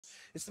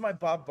It's my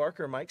Bob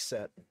Barker mic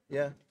set.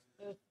 Yeah.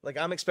 Like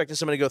I'm expecting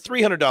somebody to go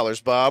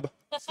 $300, Bob.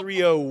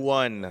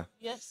 301.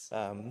 Yes.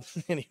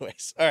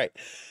 Anyways, all right.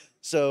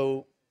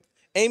 So,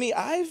 Amy,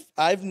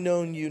 I've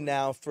known you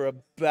now for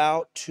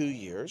about 2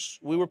 years.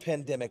 We were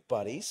pandemic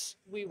buddies.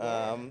 We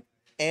were.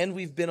 And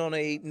we've been on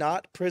a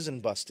not prison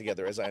bus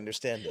together, as I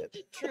understand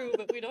it. True,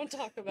 but we don't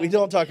talk about We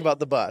don't talk about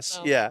the bus.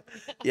 No. Yeah.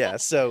 Yeah.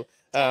 So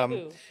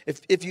Taboo.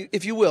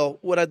 if you will,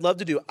 what I'd love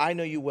to do, I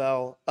know you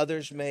well.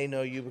 Others may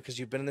know you because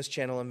you've been in this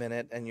channel a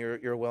minute and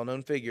you're a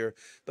well-known figure.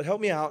 But help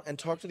me out and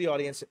talk to the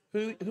audience.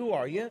 Who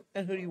are you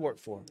and who do you work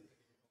for?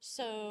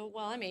 So,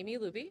 well, I'm Amy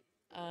Luby.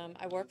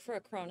 I work for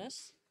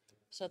Acronis,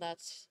 so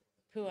that's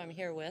who I'm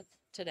here with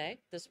today,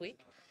 this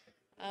week.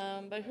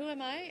 But who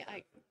am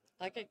I?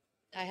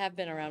 I have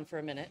been around for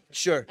a minute.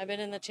 Sure. I've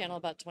been in the channel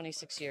about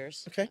 26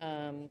 years. Okay.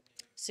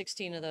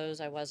 16 of those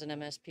I was an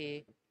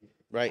MSP.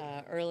 Right.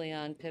 Early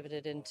on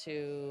pivoted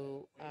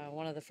into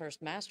one of the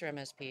first master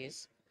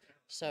MSPs.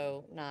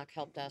 So knock,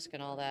 help desk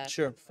and all that.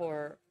 Sure.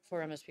 For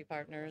MSP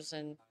partners.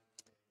 And,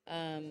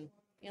 the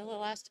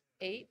last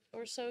 8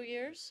 or so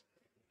years,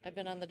 I've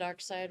been on the dark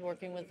side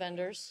working with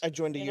vendors. I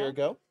joined a year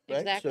ago.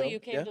 Right? Exactly. So, you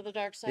came to the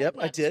dark side Yep,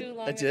 not I did. too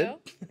long I did. ago,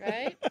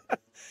 right?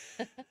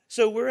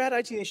 So we're at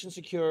ITNation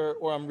Secure,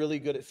 or I'm really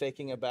good at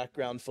faking a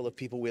background full of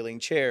people wheeling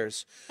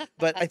chairs.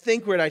 But I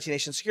think we're at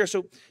ITNation Secure.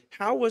 So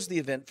how was the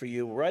event for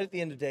you? We're right at the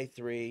end of day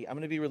 3. I'm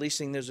going to be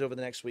releasing this over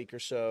the next week or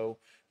so.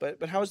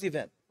 But how was the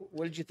event?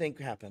 What did you think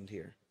happened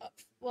here?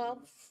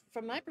 Well,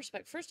 from my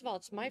perspective, first of all,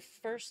 it's my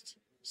first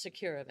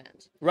secure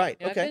event. Right.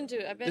 You know, Okay.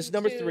 I've been This is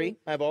number to- 3.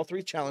 I have all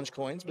 3 challenge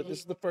coins, but this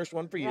is the first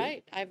one for you.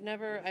 Right.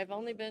 I've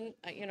only been,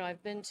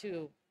 I've been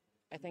to,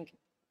 I think,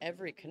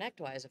 every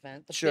ConnectWise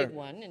event, the Sure. big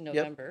one in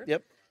November.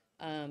 Yep.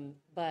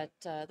 But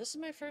this is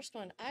my first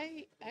one.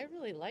 I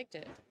really liked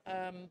it.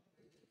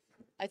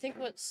 I think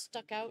what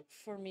stuck out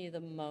for me the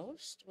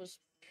most was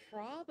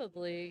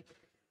probably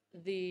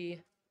the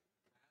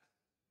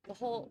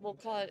whole, we'll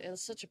call it,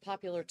 it's such a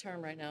popular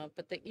term right now,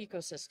 but the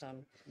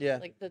ecosystem. Yeah.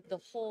 Like the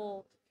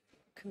whole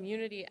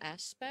community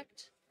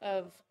aspect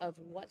of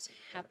what's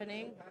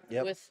happening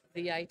Yep. with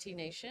the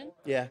ITNation.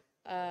 Yeah.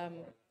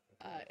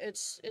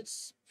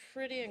 It's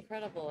pretty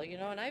incredible,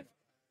 and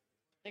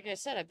like I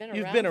said, I've been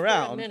You've around been for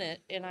around. a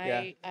minute, and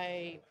Yeah.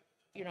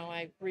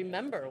 I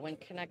remember when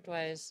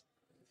ConnectWise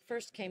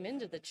first came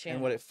into the channel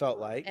And what it felt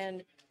like.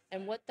 and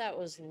what that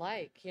was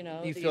like, Do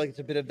you feel like it's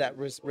a bit of that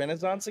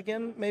renaissance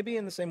again, maybe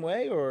in the same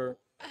way, or?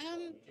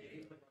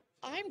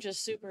 I'm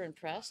just super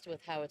impressed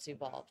with how it's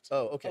evolved.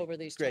 Oh, okay. Over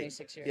these Great.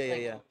 26 years.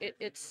 Yeah.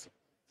 It's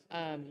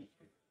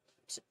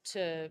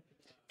to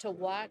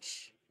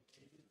watch,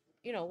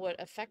 what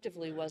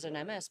effectively was an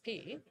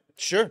MSP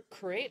Sure.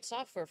 create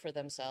software for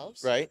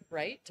themselves.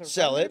 Right. To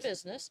Sell run it. their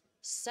business,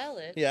 sell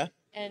it. Yeah.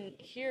 And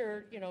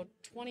here,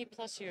 20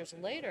 plus years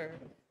later,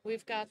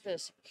 we've got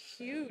this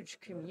huge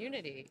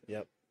community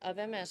Yep. of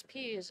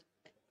MSPs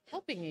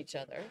helping each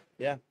other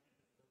Yeah.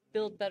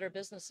 build better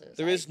businesses.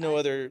 There is no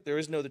other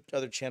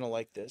channel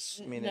like this.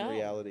 I mean, in No,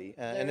 reality,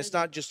 and there it's isn't.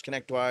 not just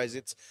ConnectWise.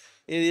 It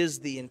is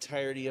the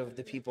entirety of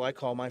the people I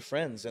call my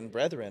friends and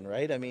brethren.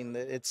 Right. I mean,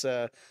 it's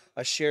a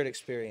shared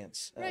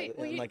experience. Right.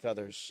 Well, unlike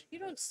others. You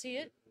don't see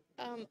it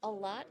a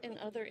lot in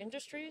other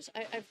industries.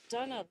 I've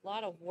done a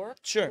lot of work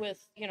Sure.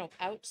 with,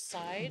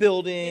 outside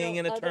Building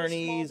and other small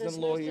attorneys and businesses.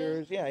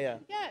 lawyers. Yeah.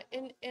 Yeah,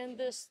 and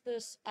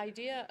this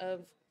idea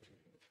of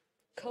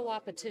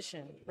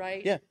co-opetition,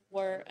 right? Yeah.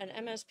 Where an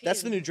MSP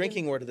That's the new is-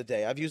 drinking word of the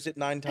day. I've used it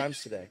 9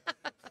 times today.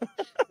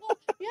 Well,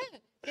 yeah,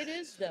 it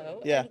is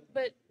though. Yeah.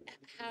 But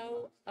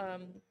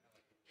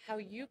how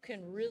you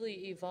can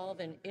really evolve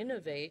and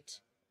innovate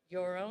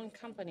your own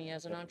company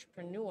as an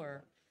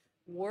entrepreneur,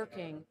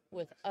 working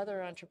with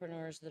other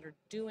entrepreneurs that are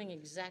doing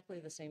exactly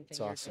the same thing It's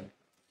you're awesome. doing.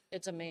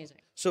 It's amazing.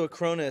 So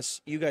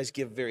Acronis, you guys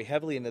give very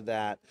heavily into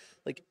that.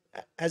 Like,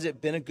 has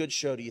it been a good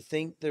show? Do you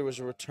think there was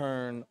a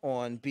return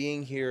on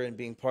being here and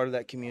being part of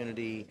that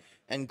community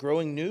and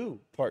growing new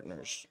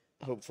partners,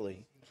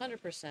 hopefully?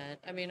 100%.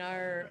 I mean,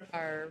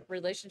 our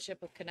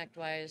relationship with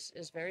ConnectWise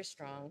is very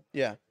strong.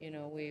 Yeah.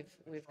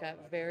 We've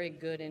got very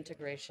good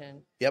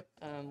integration. Yep.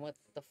 With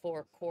the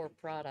 4 core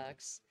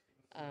products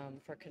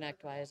for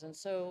ConnectWise, and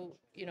so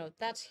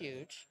that's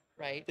huge,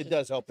 right? It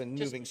does help in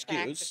just moving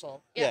SKUs.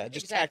 practical. Yeah,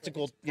 just exactly.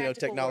 tactical, Just practical work.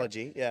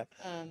 technology. Yeah.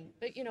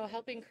 But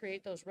helping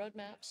create those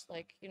roadmaps,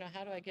 like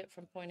how do I get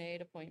from point A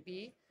to point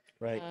B?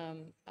 Right.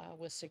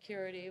 With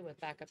security, with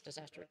backup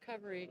disaster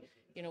recovery,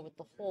 with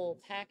the whole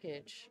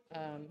package,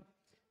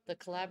 the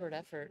collaborative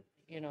effort,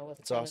 with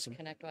It's awesome.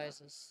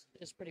 ConnectWise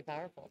is pretty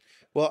powerful.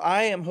 Well,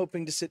 I am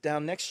hoping to sit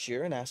down next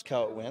year and ask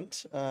how it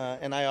went.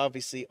 And I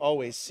obviously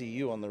always see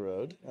you on the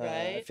road.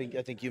 I Right.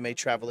 think you may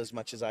travel as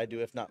much as I do,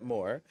 if not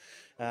more.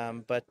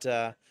 But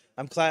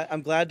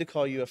I'm glad to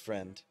call you a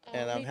friend, Oh,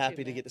 and I'm me too, happy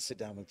to man. get to sit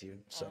down with you.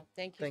 So Oh,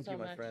 thank you thank so you,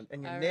 my much. friend.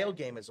 And your All nail right.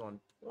 game is on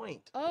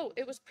point. Oh,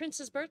 it was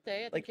Prince's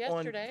birthday, I think Like on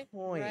yesterday,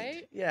 point.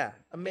 right? Yeah,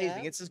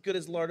 amazing. Yeah. It's as good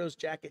as Lardo's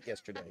jacket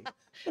yesterday.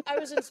 I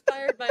was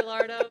inspired by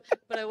Lardo,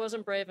 but I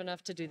wasn't brave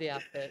enough to do the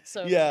outfit.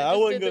 So I Yeah, I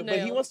just wouldn't did the go, but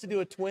he nails. wants to do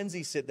a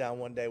twinsy sit down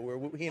one day where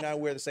he and I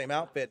wear the same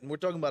outfit, and we're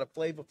talking about a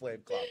Flava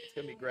Flav club. It's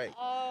gonna be great.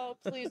 Oh,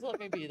 please let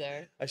me be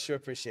there. I sure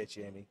appreciate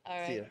you, Amy.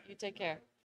 All See right. ya. You take care.